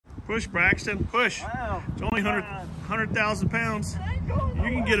Push, Braxton, push. Wow. It's only 100,000 pounds. You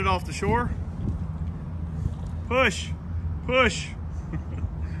can get it off the shore. Push, push.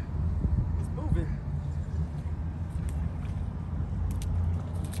 It's moving.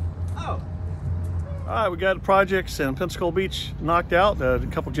 Oh. All right, we got the projects in Pensacola Beach knocked out, a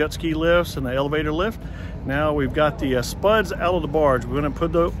couple jet ski lifts and the elevator lift. Now we've got the spuds out of the barge. We're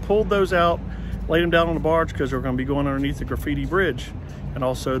gonna pull those out, lay them down on the barge because we're gonna be going underneath the Graffiti Bridge and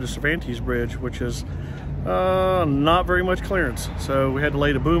also the Cervantes Bridge, which is not very much clearance. So we had to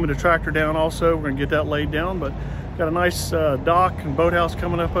lay the boom of the tractor down also. We're gonna get that laid down, but got a nice dock and boathouse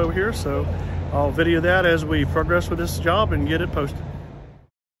coming up over here. So I'll video that as we progress with this job and get it posted.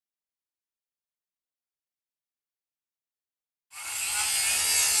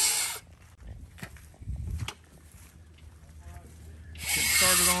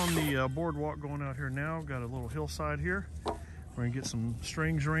 Started on the boardwalk going out here now. Got a little hillside here. We're gonna get some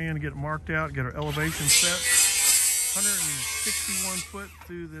strings ran, get it marked out, get our elevation set. 161 foot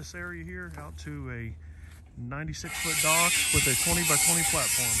through this area here out to a 96 foot dock with a 20 by 20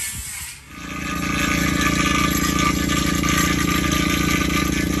 platform.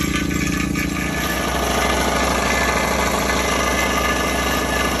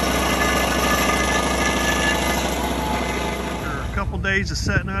 Days of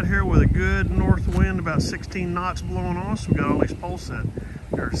setting out here with a good north wind, about 16 knots blowing on us. We got all these poles set.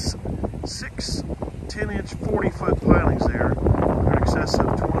 There's 6 10-inch 40-foot pilings there. They're in excess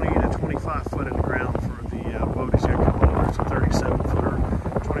of 20 to 25 foot in the ground for the boat is going to come over. It's a 37 footer,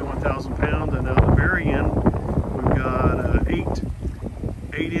 21,000 pounds, and at the very end we've got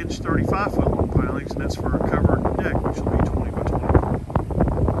 8-inch 35 foot long pilings, and that's for a covered deck, which will be 20 by 20.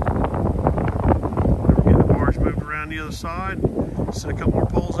 We're getting the barge moved around the other side. Set a couple more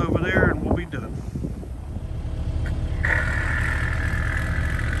poles over there and we'll be done.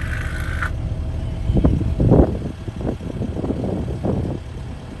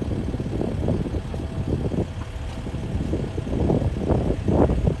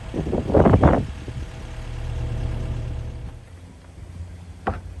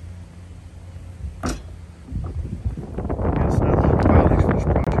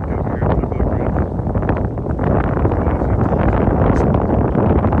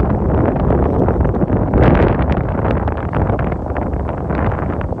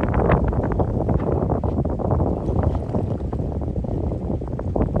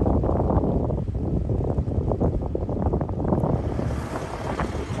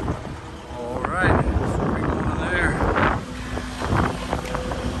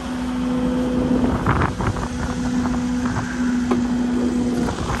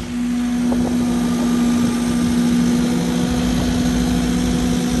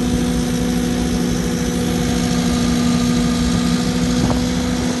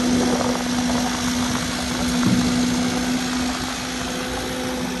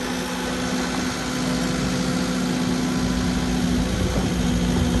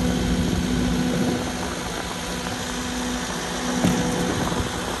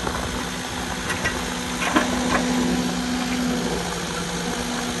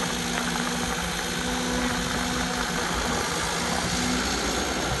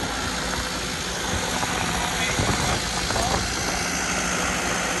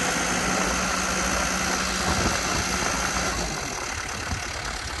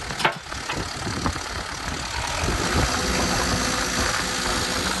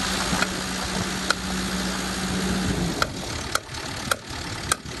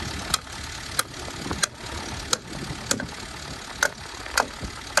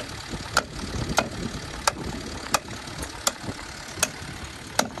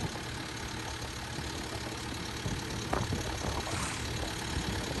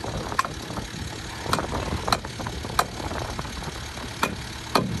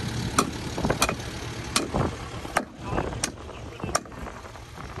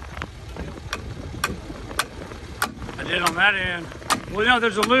 On that end. Well, no,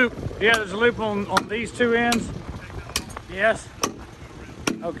 there's a loop. Yeah, there's a loop on these two ends. Yes.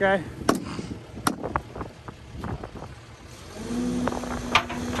 Okay.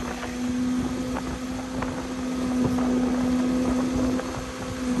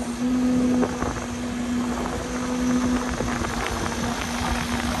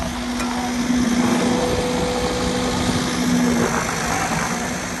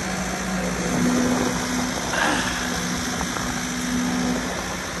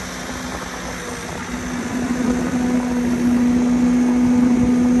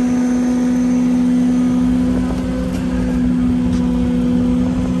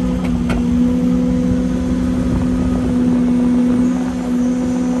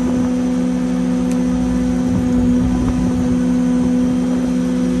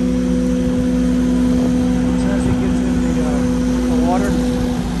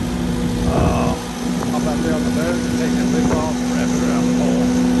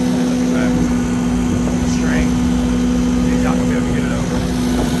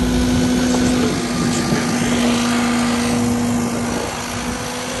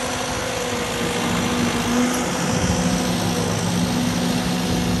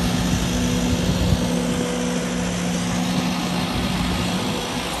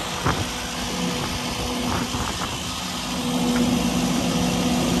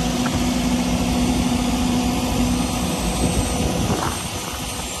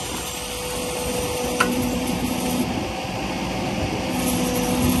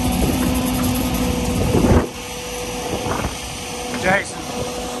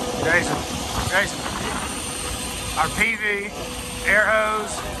 see, air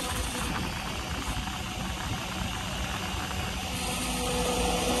hose.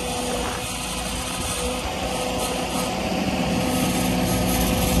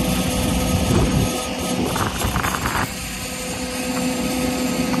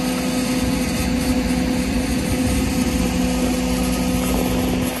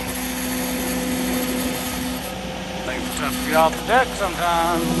 Tough to get off the deck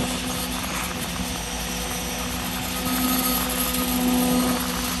sometimes.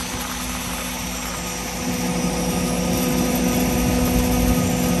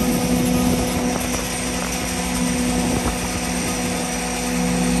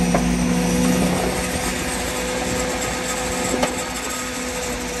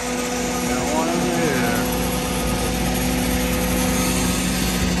 Got one over here.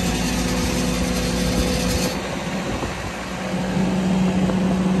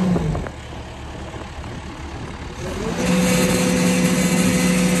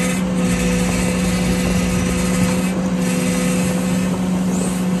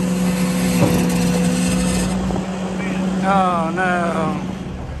 Oh no.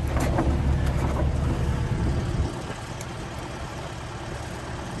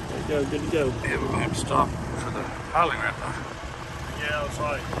 There you go, good to go. Yeah, we're gonna have to stop for the piling ramp though. Yeah, that's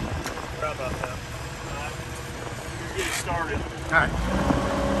right. Forgot about that. Get it started. Alright.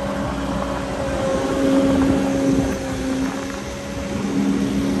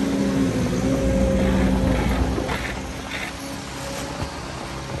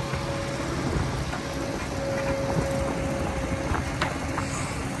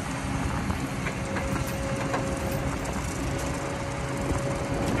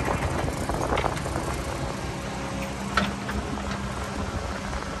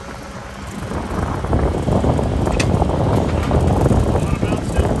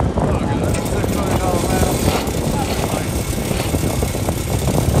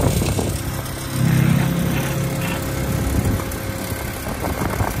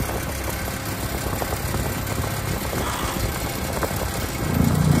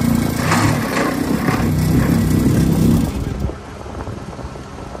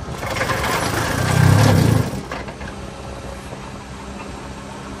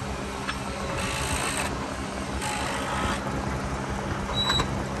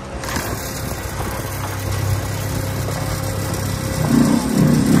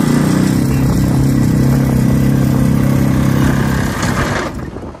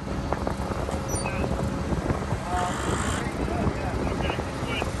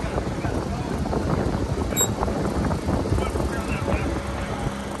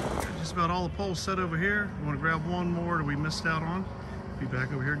 About all the poles set over here. We want to grab one more that we missed out on. Be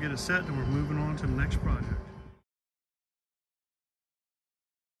back over here, get it set, and we're moving on to the next project.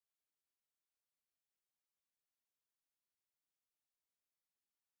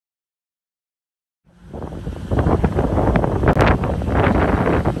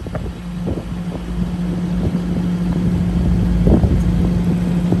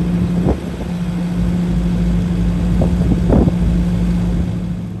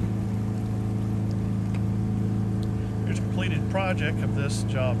 Project of this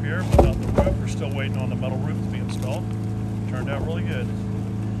job here. Without the roof, we're still waiting on the metal roof to be installed. Turned out really good.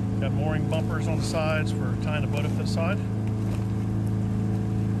 Got mooring bumpers on the sides for tying the boat up this side.